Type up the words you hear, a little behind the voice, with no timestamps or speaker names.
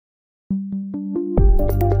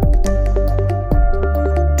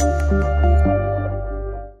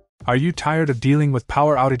Are you tired of dealing with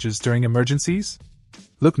power outages during emergencies?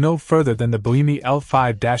 Look no further than the BOEEMI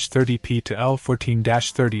L5-30P to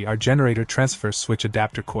L14-30R generator transfer switch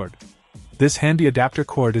adapter cord. This handy adapter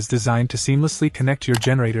cord is designed to seamlessly connect your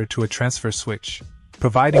generator to a transfer switch,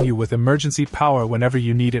 providing you with emergency power whenever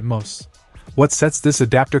you need it most. What sets this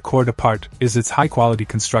adapter cord apart is its high-quality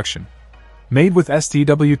construction. Made with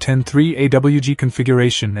SDW10-3 AWG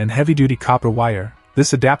configuration and heavy-duty copper wire,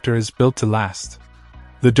 this adapter is built to last.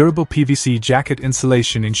 The durable PVC jacket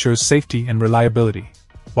insulation ensures safety and reliability,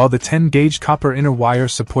 while the 10-gauge copper inner wire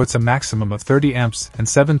supports a maximum of 30 amps and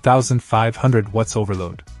 7,500 watts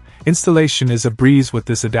overload. Installation is a breeze with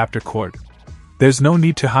this adapter cord. There's no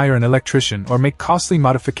need to hire an electrician or make costly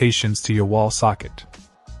modifications to your wall socket.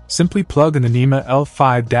 Simply plug in the BOEEMI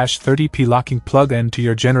L5-30P locking plug end to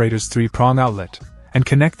your generator's 3-prong outlet, and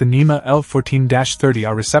connect the BOEEMI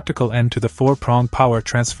L14-30R receptacle end to the 4-prong power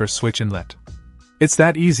transfer switch inlet. It's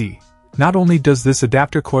that easy. Not only does this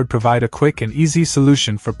adapter cord provide a quick and easy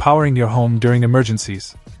solution for powering your home during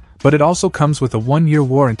emergencies, but it also comes with a 1-year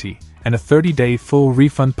warranty and a 30-day full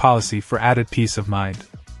refund policy for added peace of mind.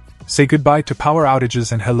 Say goodbye to power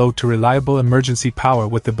outages and hello to reliable emergency power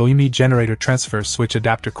with the BOEEMI generator transfer switch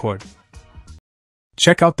adapter cord.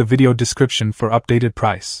 Check out the video description for updated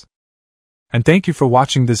price. And thank you for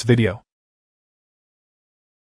watching this video.